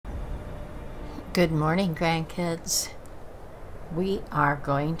Good morning, grandkids. We are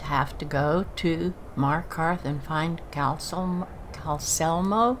going to have to go to Markarth and find Calcelmo.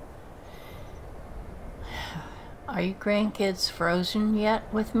 Are you grandkids frozen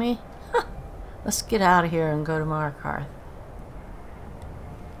yet with me? Let's get out of here and go to Markarth.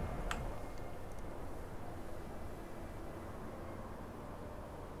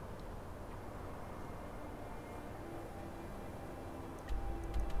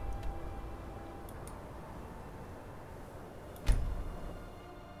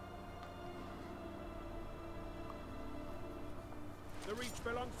 The reach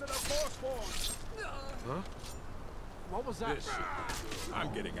belongs to the Forspawn. Huh? What was that?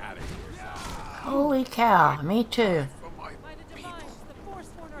 I'm getting out of here. Holy cow, me too. For my people.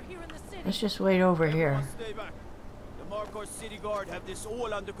 Let's just wait over here. Stay back. The Markarth City Guard have this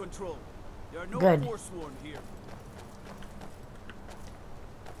all under control. There are no Good. Forsworn here.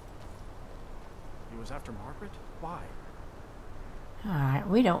 He was after Margaret? Why? Alright,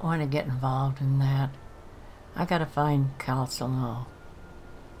 we don't want to get involved in that. I gotta find Calcelmo.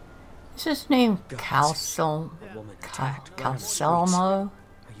 Is his name Calcelmo? Are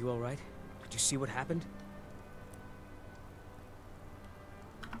you alright? Did you see what happened?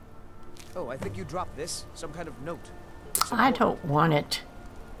 Oh, I think you dropped this. Some kind of note. I don't want it.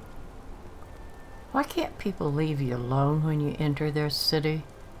 Why can't people leave you alone when you enter their city?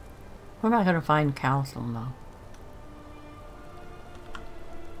 We're not gonna find Calcelmo.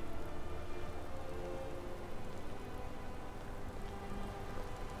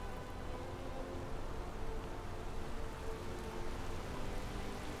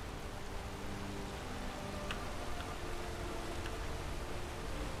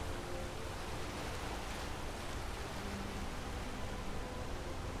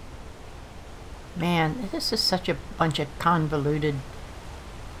 Man, this is such a bunch of convoluted...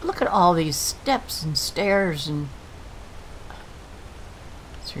 Look at all these steps and stairs and...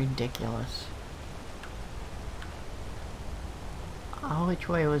 It's ridiculous. Oh, which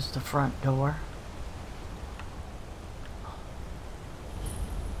way was the front door?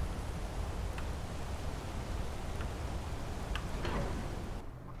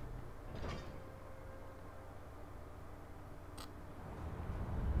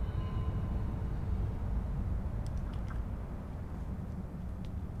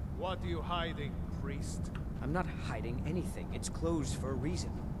 What are you hiding, priest? I'm not hiding anything. It's closed for a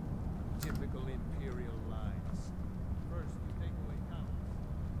reason. Typical Imperial lies. First you take away cows.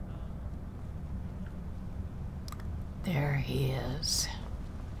 There he is.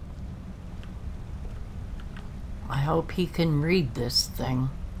 I hope he can read this thing.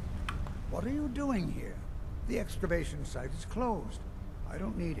 What are you doing here? The excavation site is closed. I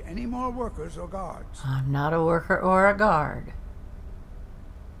don't need any more workers or guards. I'm not a worker or a guard.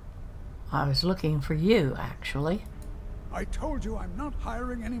 I was looking for you, actually. I told you I'm not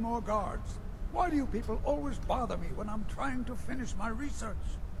hiring any more guards. Why do you people always bother me when I'm trying to finish my research?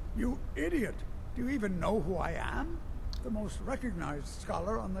 You idiot! Do you even know who I am? The most recognized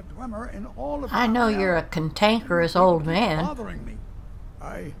scholar on the Dwemer in all of... I know you're a cantankerous old man. Bothering me.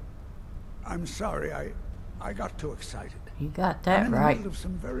 I'm sorry. I got too excited. You got that I'm right. in the middle of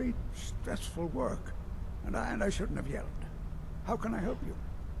some very stressful work, and I shouldn't have yelled. How can I help you?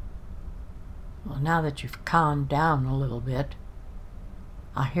 Well, now that you've calmed down a little bit,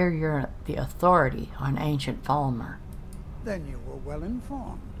 I hear you're the authority on ancient Falmer. Then you were well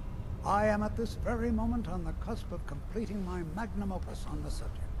informed. I am at this very moment on the cusp of completing my magnum opus on the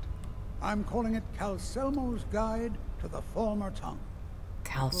subject. I'm calling it Calcelmo's Guide to the Falmer Tongue. It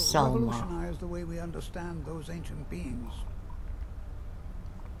will Calcelmo. revolutionize the way we understand those ancient beings.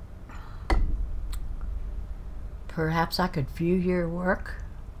 Perhaps I could view your work?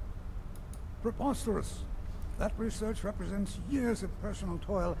 Preposterous. That research represents years of personal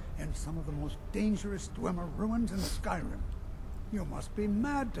toil in some of the most dangerous Dwemer ruins in Skyrim. You must be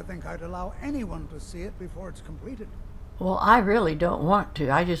mad to think I'd allow anyone to see it before it's completed. Well, I really don't want to.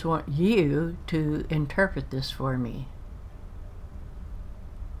 I just want you to interpret this for me.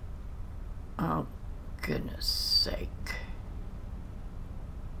 Oh, goodness sake.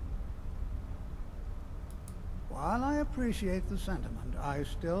 While I appreciate the sentiment, I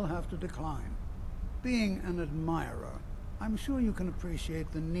still have to decline. Being an admirer, I'm sure you can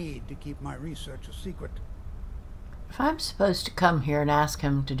appreciate the need to keep my research a secret. If I'm supposed to come here and ask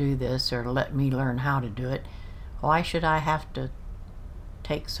him to do this or let me learn how to do it, why should I have to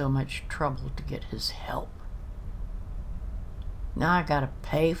take so much trouble to get his help? Now I gotta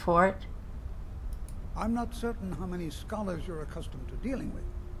pay for it? I'm not certain how many scholars you're accustomed to dealing with,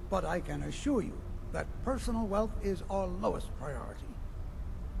 but I can assure you that personal wealth is our lowest priority.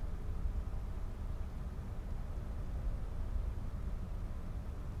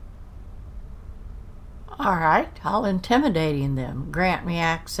 Alright, I'll intimidate them. Grant me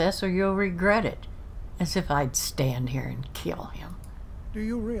access or you'll regret it. As if I'd stand here and kill him. Do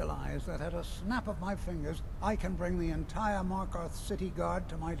you realize that at a snap of my fingers, I can bring the entire Markarth City Guard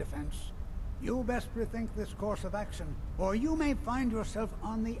to my defense? You best rethink this course of action, or you may find yourself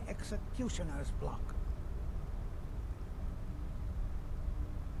on the executioner's block.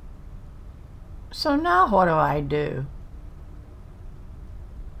 So now what do I do?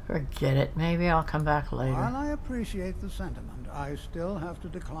 Forget it. Maybe I'll come back later. While I appreciate the sentiment, I still have to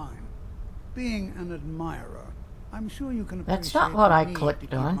decline. Being an admirer, I'm sure you can appreciate That's not what I the need clicked to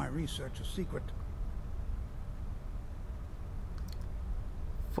keep on. my research a secret.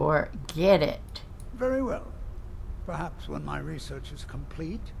 Forget it. Very well. Perhaps when my research is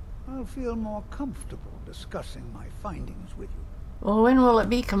complete, I'll feel more comfortable discussing my findings with you. Well, when will it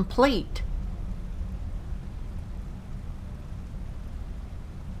be complete?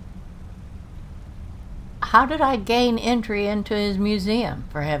 How did I gain entry into his museum,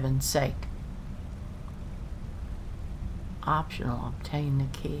 for heaven's sake? Optional, obtain the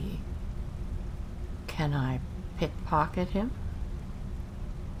key. Can I pickpocket him?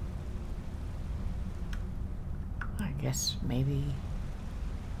 I guess maybe...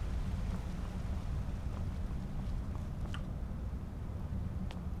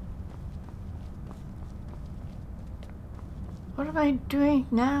 What am I doing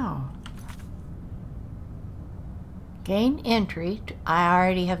now? Gain entry. I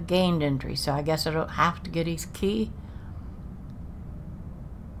already have gained entry, so I guess I don't have to get his key.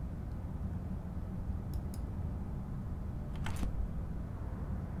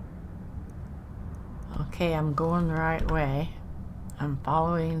 Okay, I'm going the right way. I'm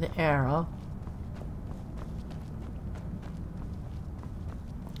following the arrow.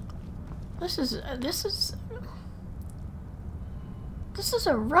 This is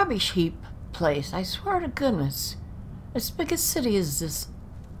a rubbish heap place. I swear to goodness. As big a city as this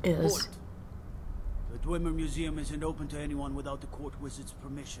is. Halt. The Dwemer Museum isn't open to anyone without the court wizard's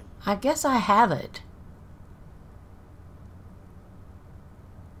permission. I guess I have it.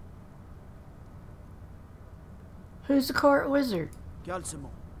 Who's the court wizard?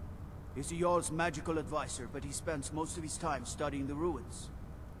 Calcimo. He's the Jarl's magical advisor, but he spends most of his time studying the ruins.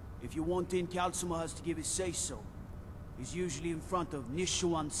 If you want in, Calcimo has to give his say-so. He's usually in front of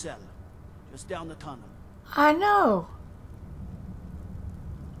Nishuan Cell, just down the tunnel. I know.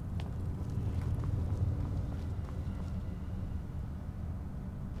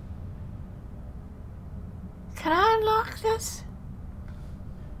 Can I unlock this?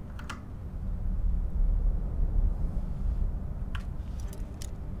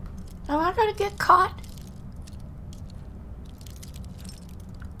 Am I gonna get caught?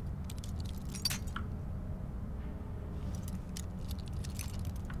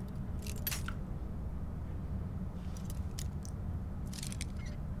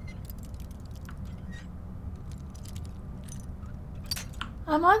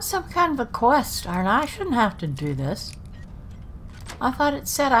 I'm on some kind of a quest, aren't I? I shouldn't have to do this. I thought it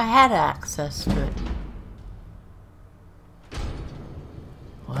said I had access to it.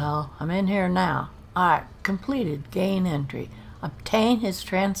 Well, I'm in here now. Alright, completed. Gain entry. Obtain his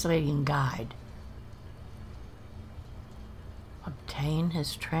translating guide. Obtain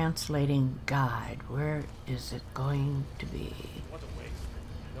his translating guide. Where is it going to be? What a waste.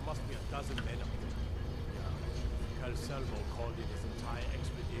 There must be a dozen men up there. Yeah. Calcelmo called in his entire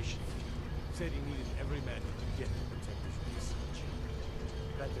expedition. Said he needed every man he could get to protect his research.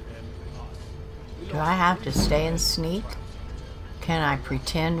 Better them than us. Do I have to stay and sneak? Can I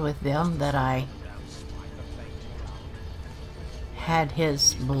pretend with them that I had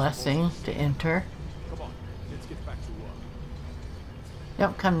his blessing to enter? Come on, let's get back to work.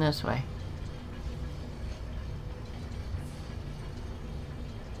 Don't come this way.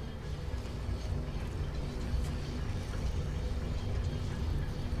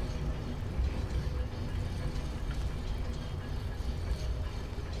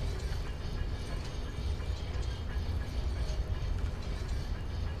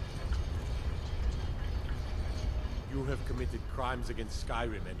 You have committed crimes against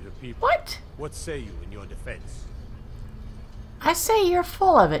Skyrim and her people. What? What say you in your defense? I say you're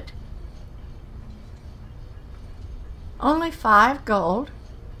full of it. Only 5 gold.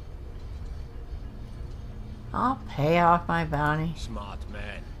 I'll pay off my bounty. Smart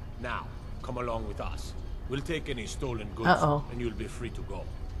man. Now, come along with us. We'll take any stolen goods Uh-oh. and you'll be free to go.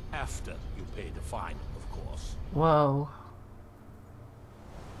 After you pay the fine, of course. Whoa.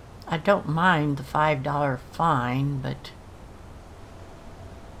 I don't mind the $5 fine, but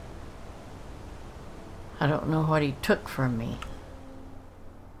I don't know what he took from me.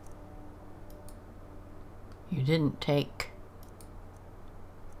 You didn't take...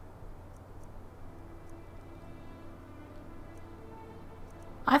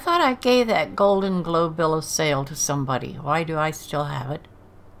 I thought I gave that Golden Globe bill of sale to somebody. Why do I still have it?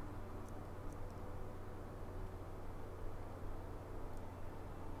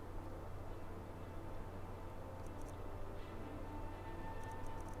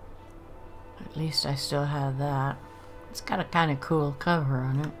 At least I still have that. It's got a kind of cool cover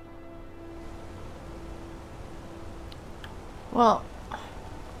on it. Well,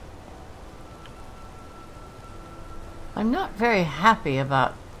 I'm not very happy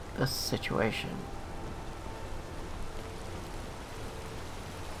about this situation.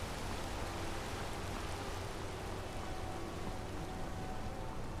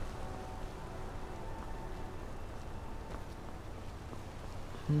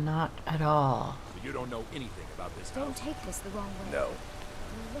 Not at all. So you don't know anything about this Don't house? take this the wrong way. No.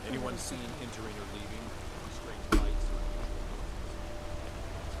 Look at Anyone what seen it's- entering or leaving? Strange lights?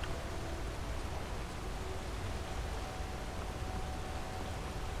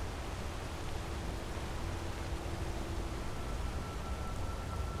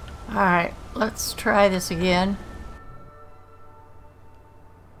 Alright, let's try this again.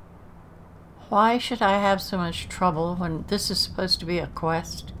 Why should I have so much trouble when this is supposed to be a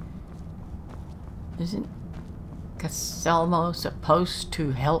quest? Isn't Caselmo supposed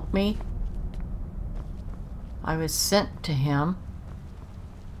to help me? I was sent to him.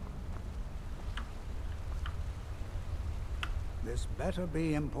 This better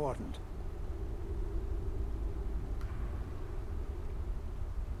be important.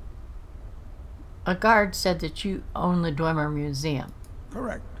 A guard said that you own the Dwemer Museum.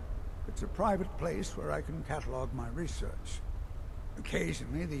 Correct. It's a private place where I can catalog my research.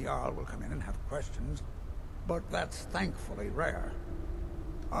 Occasionally, the Jarl will come in and have questions, but that's thankfully rare.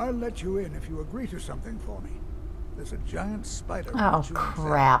 I'll let you in if you agree to something for me. There's a giant spider. Oh,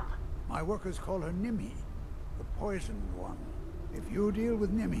 crap. My workers call her Nimmi, the poisoned one. If you deal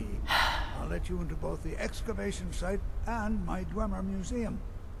with Nimmi, I'll let you into both the excavation site and my Dwemer Museum.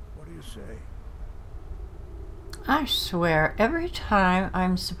 What do you say? I swear, every time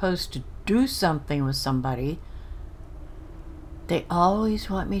I'm supposed to do something with somebody, they always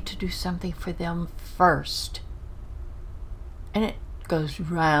want me to do something for them first. And it goes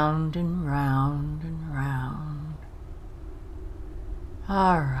round and round and round.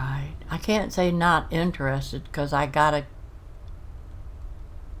 Alright, I can't say not interested because I gotta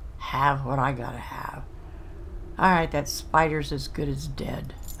have what I gotta have. Alright, that spider's as good as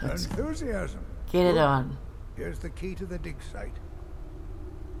dead. Let's Enthusiasm. get it on. Here's the key to the dig site.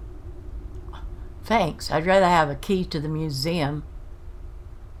 Thanks, I'd rather have a key to the museum.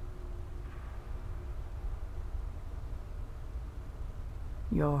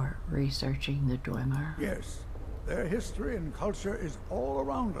 You're researching the Dwemer? Yes. Their history and culture is all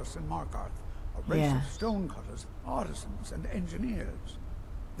around us in Markarth. A race of Yes. stonecutters, artisans, and engineers.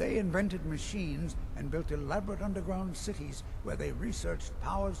 They invented machines and built elaborate underground cities where they researched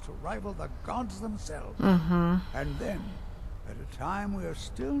powers to rival the gods themselves. And then, at a time we are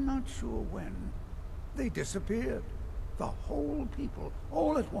still not sure when, they disappeared. The whole people,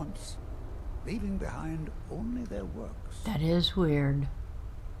 all at once, leaving behind only their works. That is weird.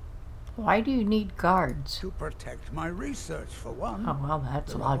 Why do you need guards? To protect my research, for one. Oh, well,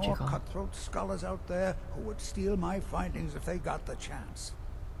 that's There logical. are more cutthroat scholars out there who would steal my findings if they got the chance.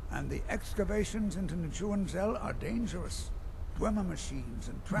 And the excavations into Nichuanzel are dangerous. Dwemer machines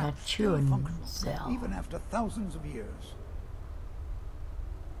and traps still functional, Nichuanzel. even after thousands of years.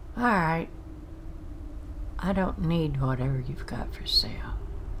 Alright. I don't need whatever you've got for sale.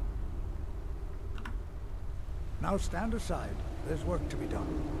 Now stand aside. There's work to be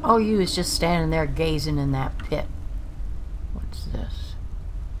done. Oh, you was just standing there gazing in that pit. What's this?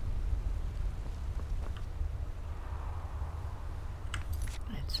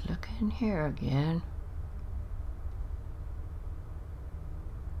 Let's look in here again.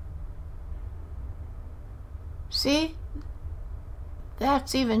 See?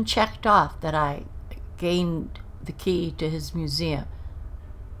 That's even checked off that I gained the key to his museum.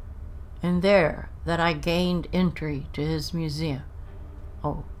 And there, that I gained entry to his museum.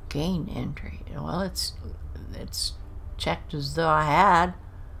 Oh, gain entry. Well, it's checked as though I had.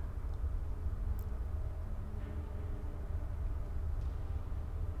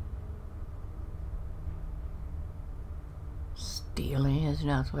 Stealing his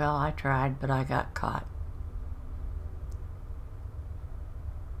notes. Well, I tried, but I got caught.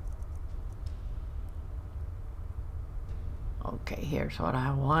 Okay, here's what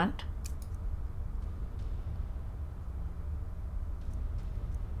I want.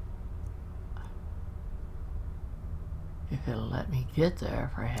 it'll let me get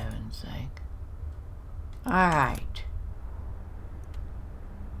there, for heaven's sake. Alright.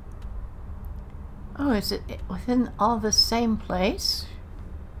 Oh, is it within all the same place?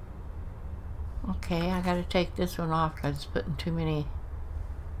 Okay, I gotta take this one off because it's putting too many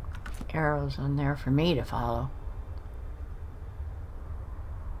arrows on there for me to follow.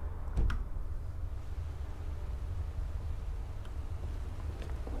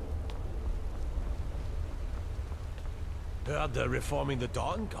 Heard they're reforming the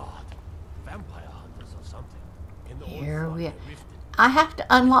Dawn Guard. Vampire hunters or something. In the Here old we fort are. they rifted. I have to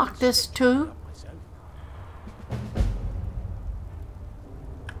unlock this too? Myself.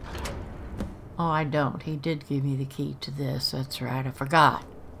 Oh, I don't. He did give me the key to this. That's right. I forgot.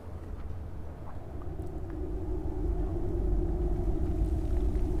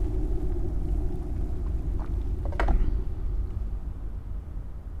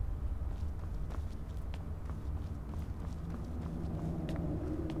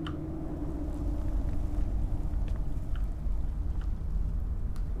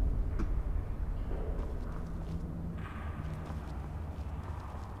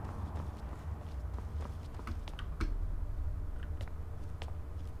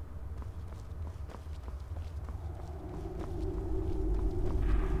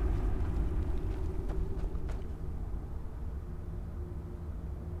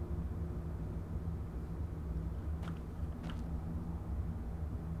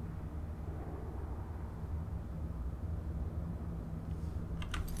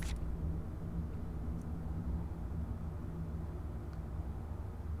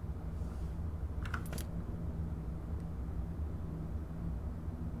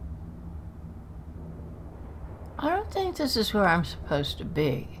 I don't think this is where I'm supposed to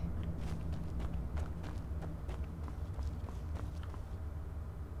be.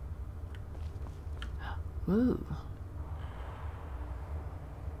 Ooh.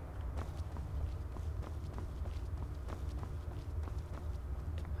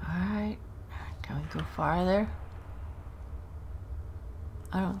 Alright. Can we go farther?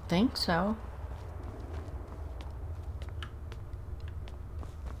 I don't think so.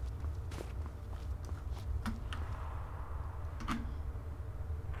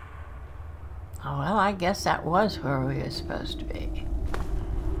 Oh, well, I guess that was where we were supposed to be.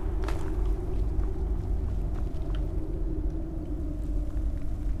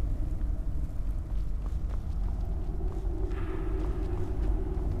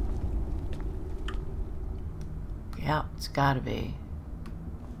 Yeah, it's gotta be.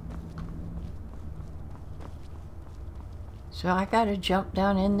 So I gotta jump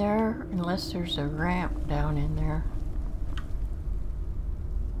down in there unless there's a ramp down in there.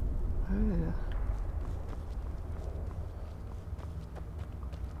 Ooh.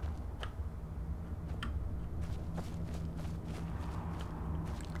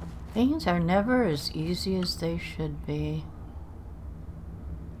 Things are never as easy as they should be.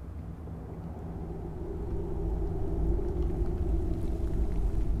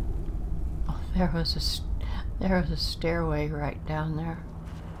 Oh, there was a stairway right down there,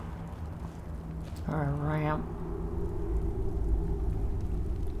 or a ramp.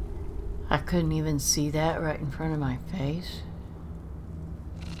 I couldn't even see that right in front of my face.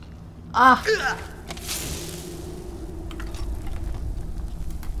 Ah!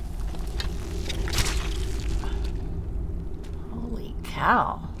 Holy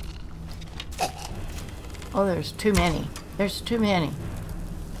cow. Oh, there's too many. There's too many.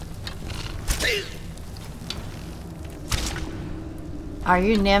 Are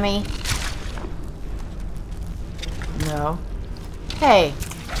you Nemi? No. Hey,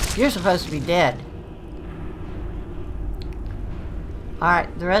 you're supposed to be dead.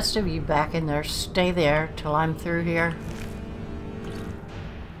 Alright, the rest of you back in there, stay there till I'm through here.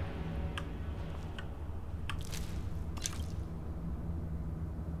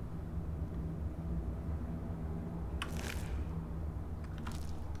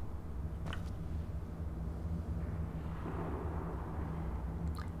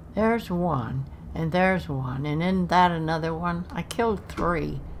 There's one, and there's one, and in that another one. I killed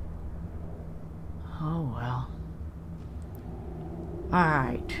 3. Oh well.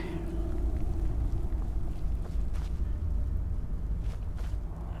 Alright.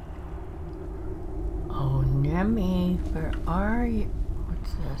 Oh, Nemi, where are you?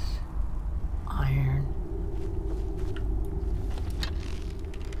 What's this? Iron.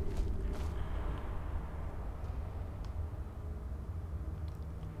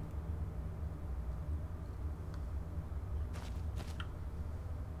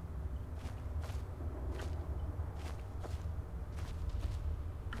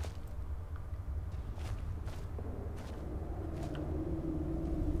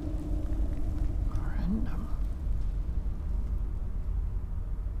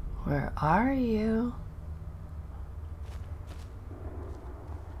 Where are you?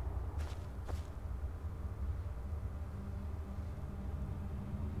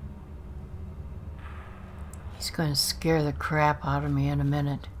 He's going to scare the crap out of me in a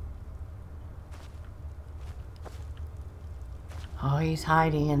minute. Oh, he's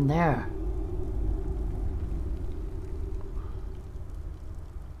hiding in there.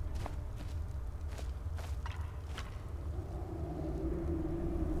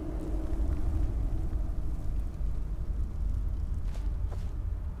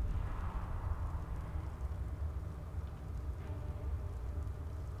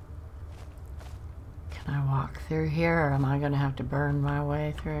 Can I walk through here, or am I going to have to burn my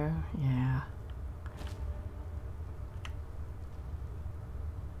way through? Yeah.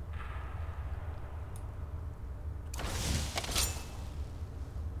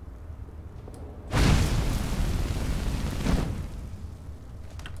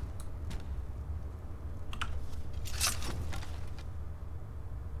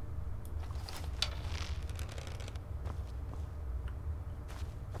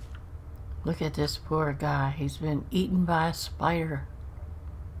 Look at this poor guy. He's been eaten by a spider.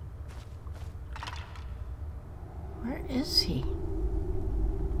 Where is he?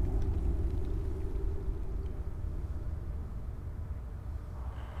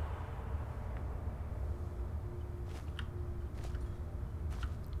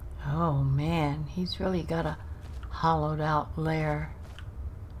 Oh man, he's really got a hollowed out lair.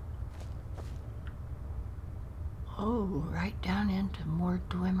 Oh, right down into more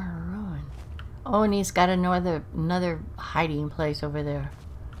Dwemer ruin. Oh, and he's got another hiding place over there.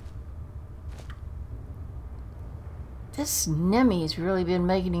 This Nemmy's really been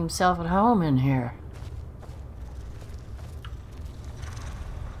making himself at home in here.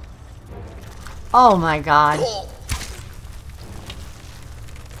 Oh my God.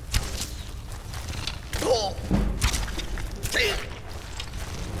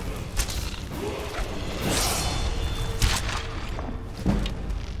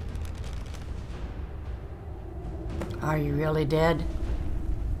 Are you really dead?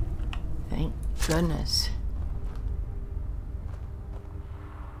 Thank goodness.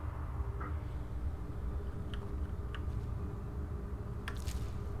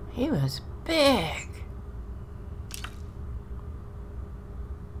 He was big.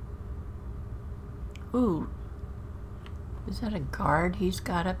 Ooh. Is that a guard he's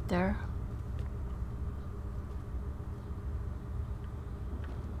got up there?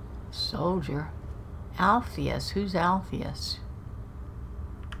 Soldier. Alpheus. Who's Alpheus?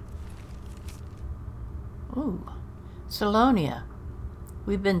 Ooh. Salonia.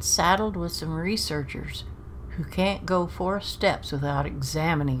 We've been saddled with some researchers who can't go 4 steps without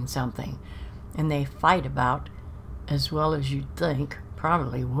examining something, and they fight about, as well as you'd think,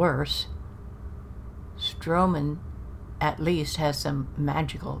 probably worse. Stroman at least has some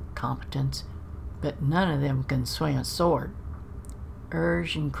magical competence, but none of them can swing a sword.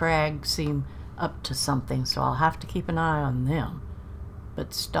 Urge and Crag seem up to something, so I'll have to keep an eye on them.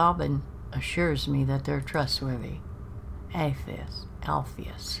 But Stauben assures me that they're trustworthy.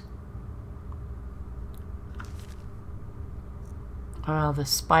 Alpheus. Well, the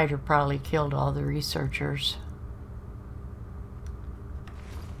spider probably killed all the researchers.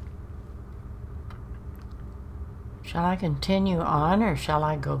 Shall I continue on, or shall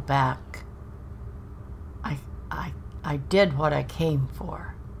I go back? I did what I came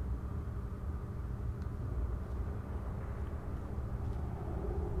for.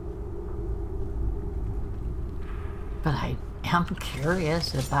 But I am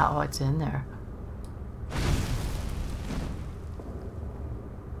curious about what's in there.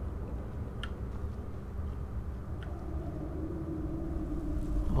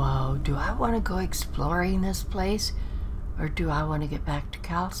 Whoa, do I want to go exploring this place, or do I want to get back to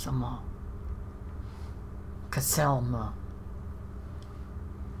Calcelmo?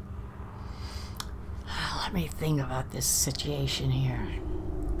 Let me think about this situation here.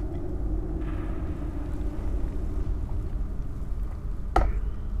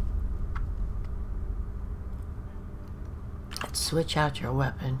 Let's switch out your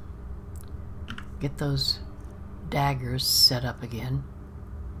weapon. Get those daggers set up again.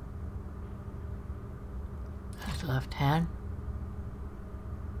 That's left hand.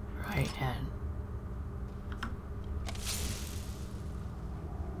 Right hand.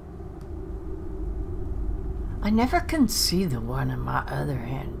 I never can see the one in my other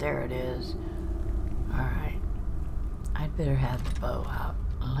hand. There it is. Alright. I'd better have the bow out.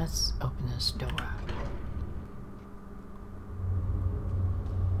 Let's open this door.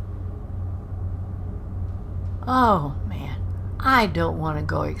 Oh, man. I don't want to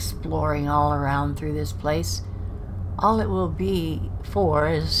go exploring all around through this place. All it will be for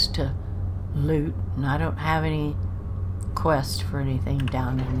is to loot, and I don't have any quest for anything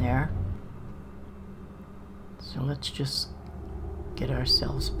down in there. So let's just get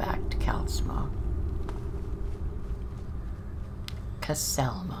ourselves back to Calsmo.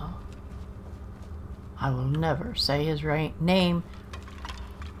 Caselmo. I will never say his name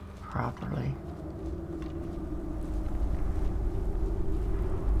properly.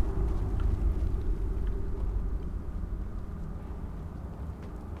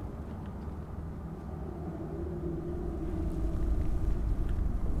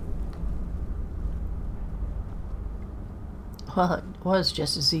 Well, it was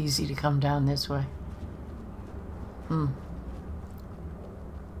just as easy to come down this way.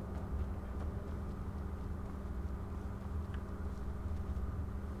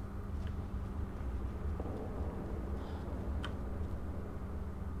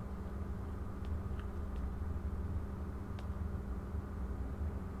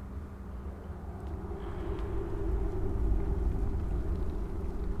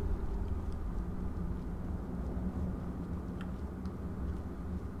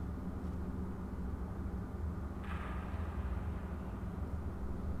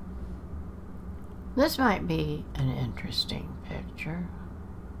 This might be an interesting picture.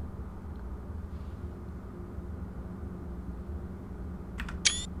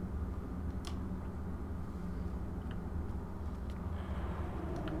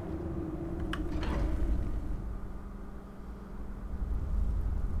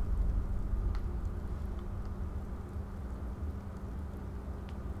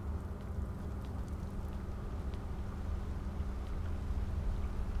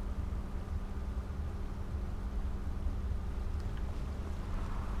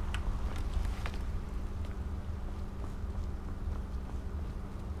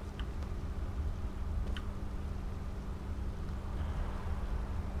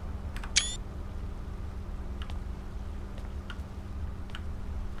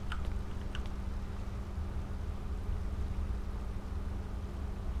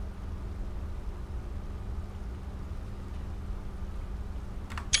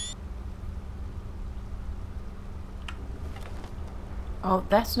 Oh,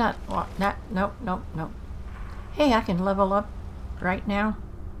 that's not, no. Hey, I can level up right now.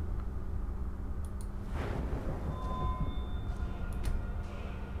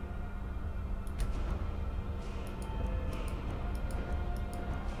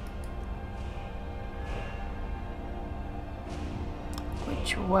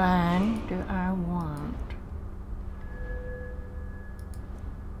 Which one do I want?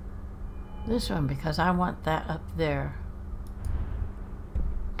 This one, because I want that up there.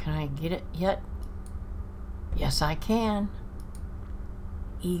 Can I get it yet? Yes, I can.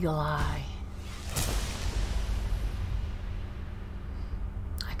 Eagle Eye.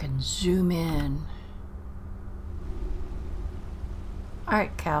 I can zoom in.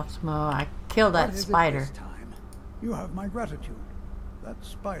 Alright, Calsmo, I killed that spider. This time? You have my gratitude. That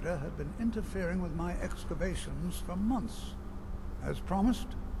spider had been interfering with my excavations for months. As promised,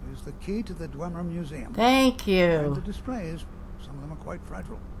 is the key to the Dwemer Museum. Thank you. And the displays, some of them are quite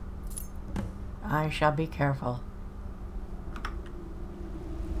fragile. I shall be careful.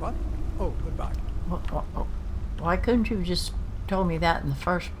 What? Oh, goodbye. Why couldn't you just told me that in the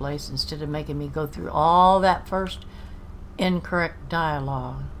first place instead of making me go through all that first incorrect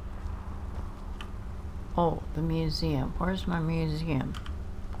dialogue? Oh, the museum. Where's my museum?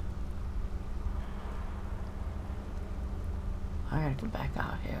 I gotta get back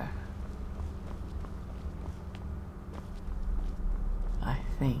out here. I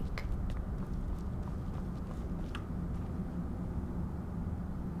think.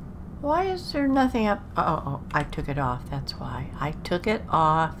 Why is there nothing up? Oh, I took it off. That's why. I took it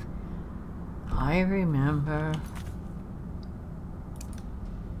off. I remember.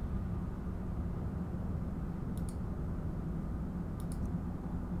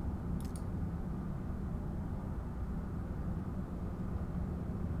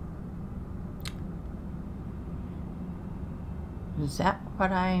 Is that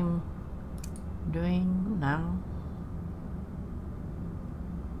what I'm doing now?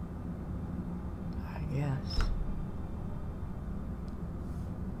 I guess.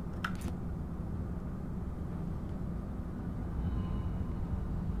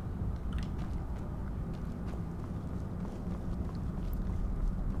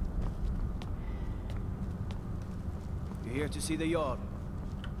 You're here to see the yard.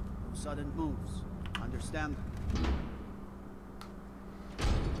 No sudden moves. Understand?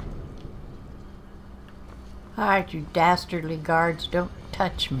 Alright, you dastardly guards, don't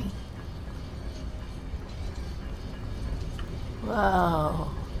touch me. Whoa.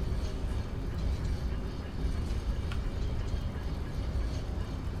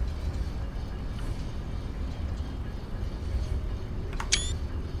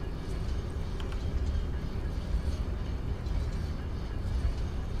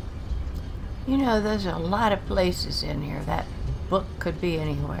 You know, there's a lot of places in here. That book could be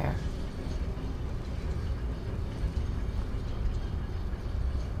anywhere.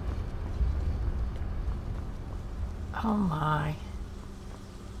 Oh my.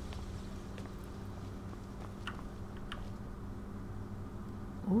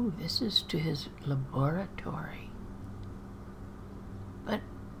 Ooh, this is to his laboratory. But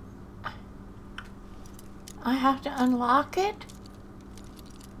I have to unlock it?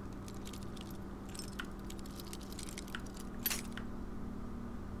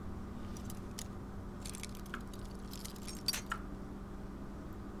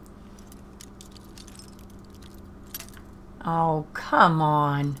 Oh, come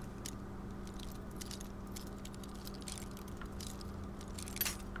on.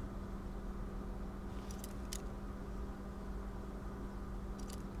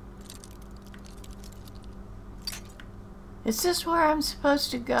 Is this where I'm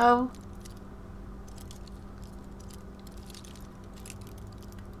supposed to go?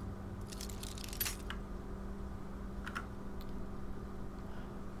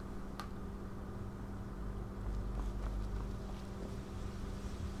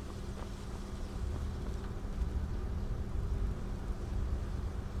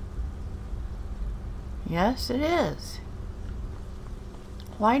 Yes, it is.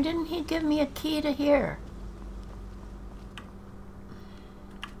 Why didn't he give me a key to here?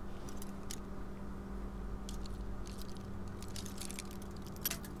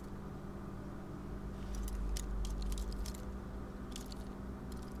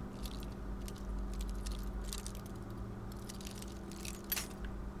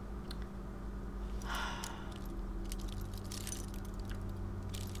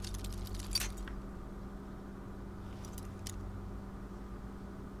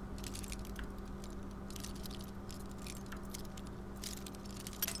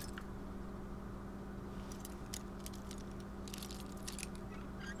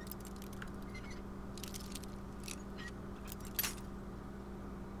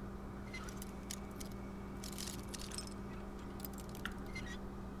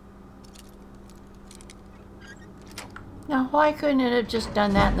 Now, why couldn't it have just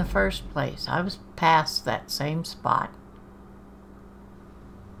done that in the first place? I was past that same spot.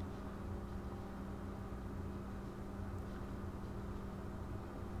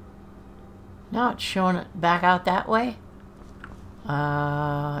 Now it's showing it back out that way?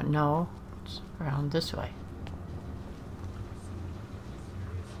 No. It's around this way.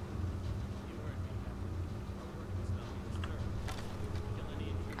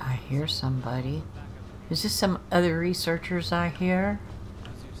 I hear somebody. Is this some other researchers I hear?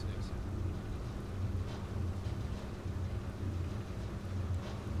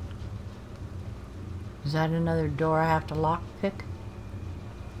 Is that another door I have to lockpick?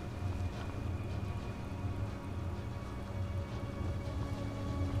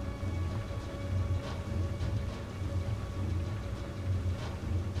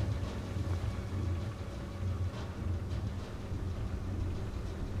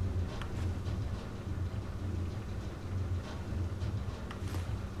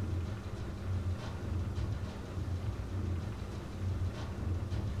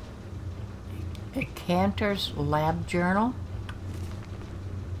 A Cantor's lab journal.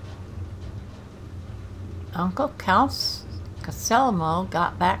 Uncle Caselmo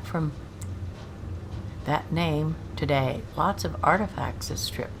got back from that name today. Lots of artifacts this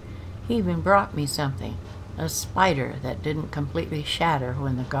trip. He even brought me something. A spider that didn't completely shatter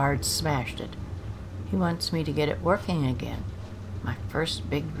when the guards smashed it. He wants me to get it working again. My first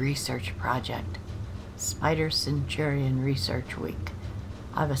big research project. Spider Centurion Research Week.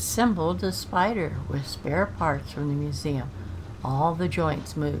 I've assembled the spider with spare parts from the museum. All the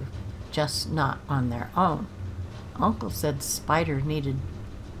joints move, just not on their own. Uncle said the spider needed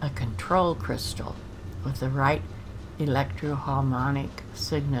a control crystal with the right electroharmonic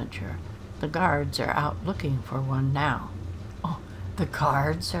signature. The guards are out looking for one now. Oh, the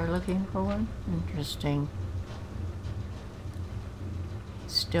guards are looking for one? Interesting.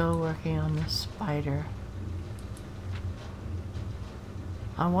 Still working on the spider.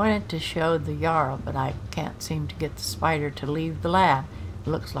 I wanted to show the Jarl, but I can't seem to get the spider to leave the lab. It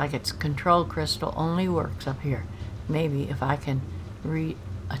looks like its control crystal only works up here. Maybe if I can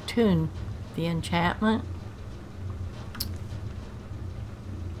reattune the enchantment.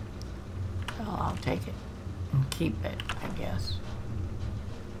 I'll take it and keep it, I guess.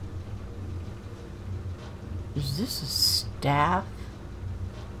 Is this a staff?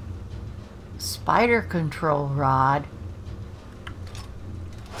 Spider control rod.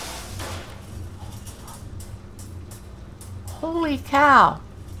 Holy cow.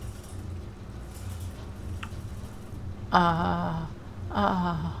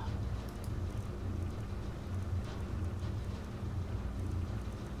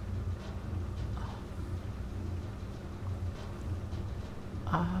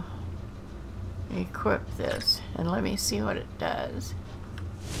 Equip this and let me see what it does.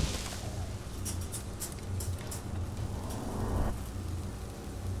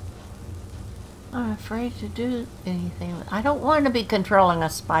 I'm afraid to do anything. I don't want to be controlling a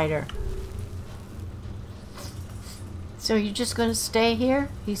spider. So you're just going to stay here?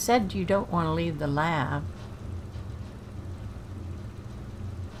 He said you don't want to leave the lab.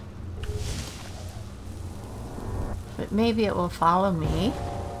 But maybe it will follow me.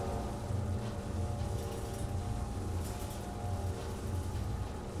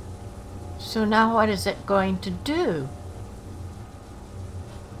 So now what is it going to do?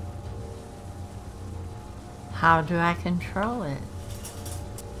 How do I control it?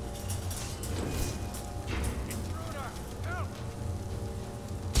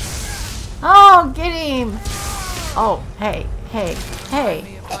 Oh, get him! Oh, hey, hey,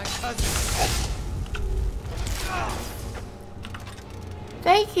 hey.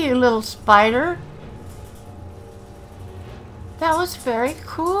 Thank you, little spider. That was very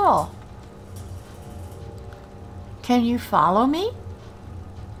cool. Can you follow me?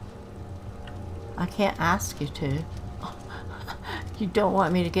 I can't ask you to. You don't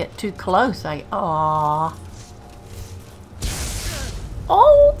want me to get too close. Aww.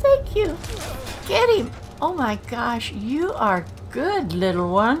 Oh, thank you. Get him. Oh my gosh, you are good,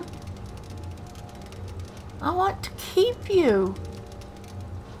 little one. I want to keep you.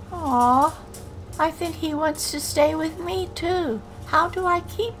 Aww. I think he wants to stay with me too. How do I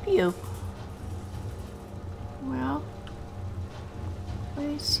keep you? Well, let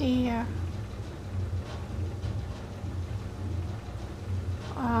me see here.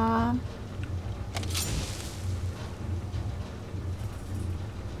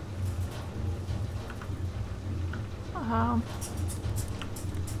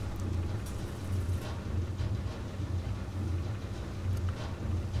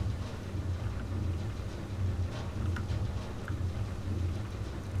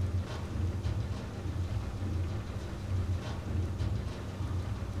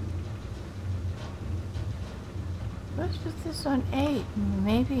 Let's put this on 8,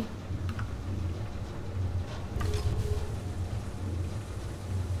 maybe.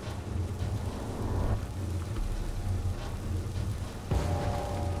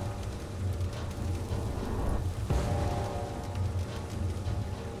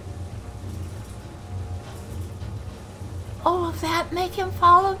 Oh, will that make him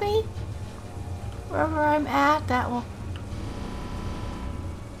follow me? Wherever I'm at, that will...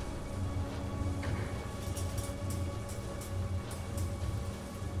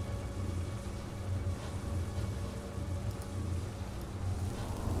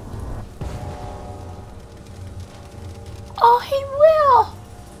 Oh, he will!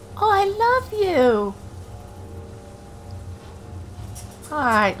 Oh, I love you!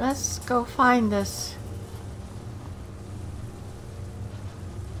 Alright, let's go find this.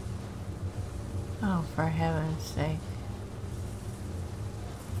 Oh, for heaven's sake.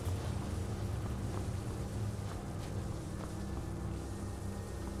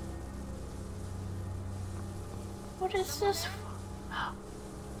 What is this?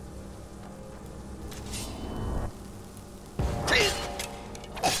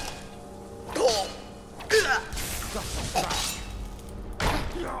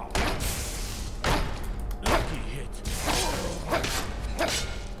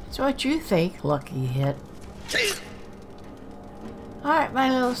 It's what you think, lucky hit. Alright, my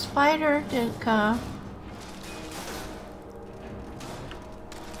little spider didn't come.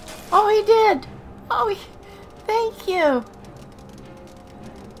 Oh, he did! Oh, thank you!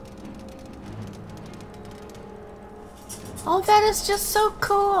 Oh, that is just so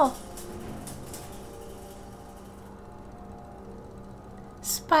cool!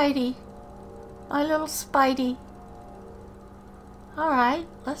 Spiddie. My little Spiddie. Alright,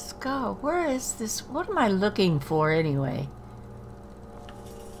 let's go. Where is this? What am I looking for anyway?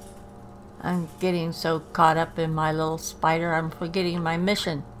 I'm getting so caught up in my little spider, I'm forgetting my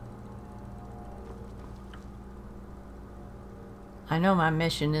mission. I know my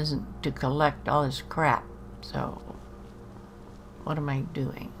mission isn't to collect all this crap, so what am I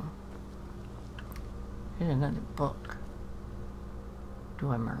doing? Get another book.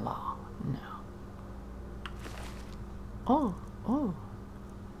 Dwemer Law. No. Oh, oh.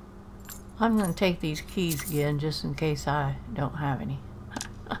 I'm going to take these keys again just in case I don't have any.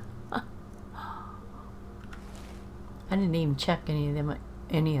 I didn't even check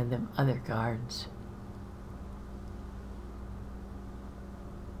any of them other guards.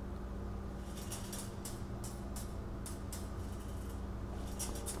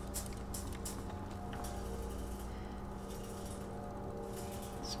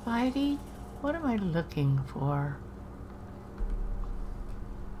 Spiddie, what am I looking for?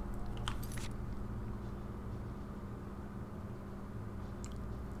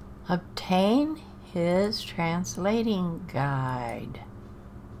 Obtain his translating guide.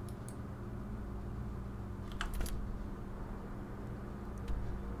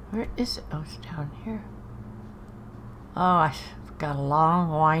 Where is it? Oh, it's down here. Oh, I've got a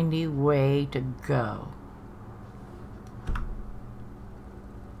long, windy way to go.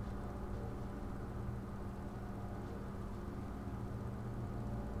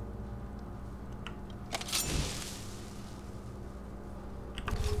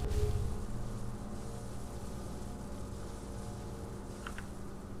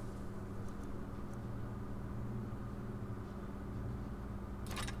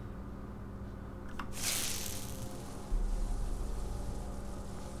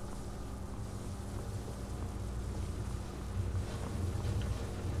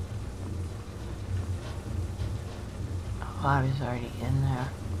 Oh, I was already in there.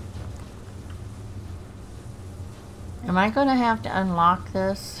 Am I going to have to unlock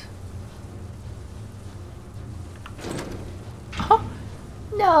this? Oh,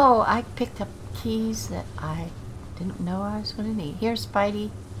 no! I picked up keys that I didn't know I was going to need. Here,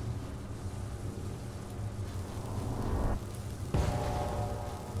 Spiddie.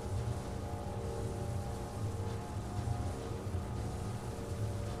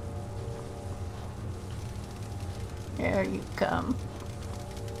 There you come.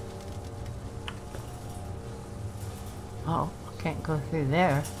 Oh, can't go through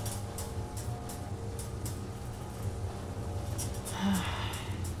there.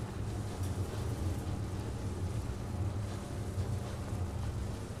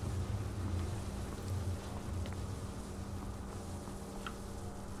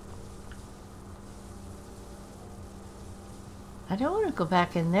 I don't want to go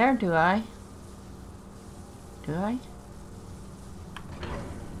back in there, do I? Do I?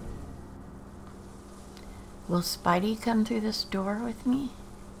 Will Spiddie come through this door with me?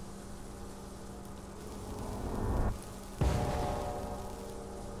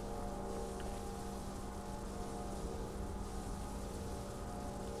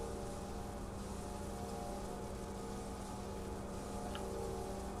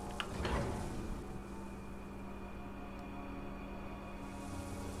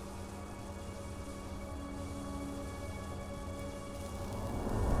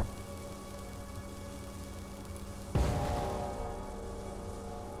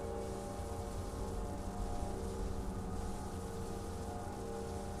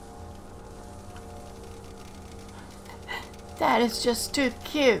 That is just too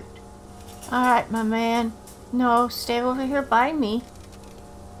cute. Alright, my man. No, stay over here by me.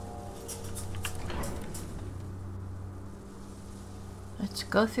 Let's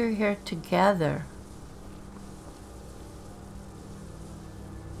go through here together.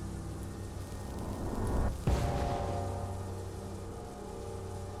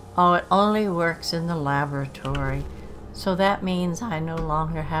 Oh, it only works in the laboratory. So that means I no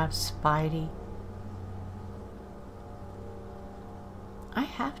longer have Spiddie. I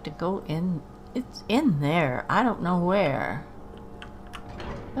have to go in. It's in there. I don't know where.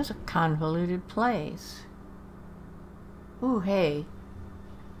 That's a convoluted place. Ooh, hey.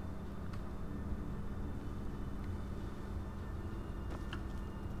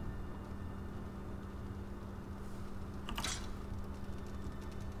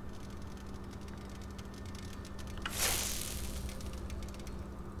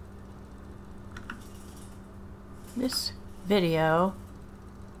 This video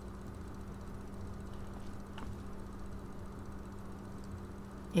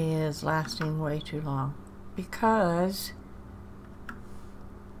is lasting way too long because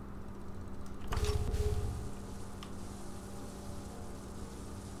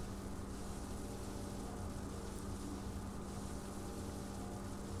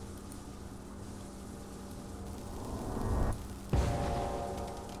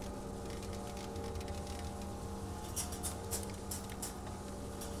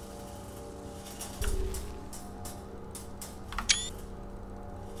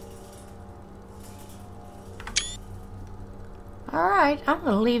Alright, I'm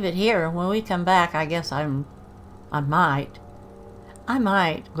going to leave it here. When we come back, I guess I might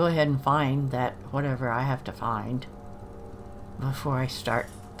go ahead and find that whatever I have to find before I start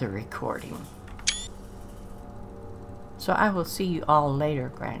the recording. So I will see you all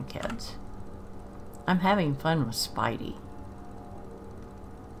later, grandkids. I'm having fun with Spiddie.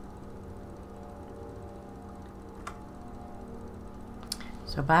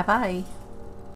 So bye-bye.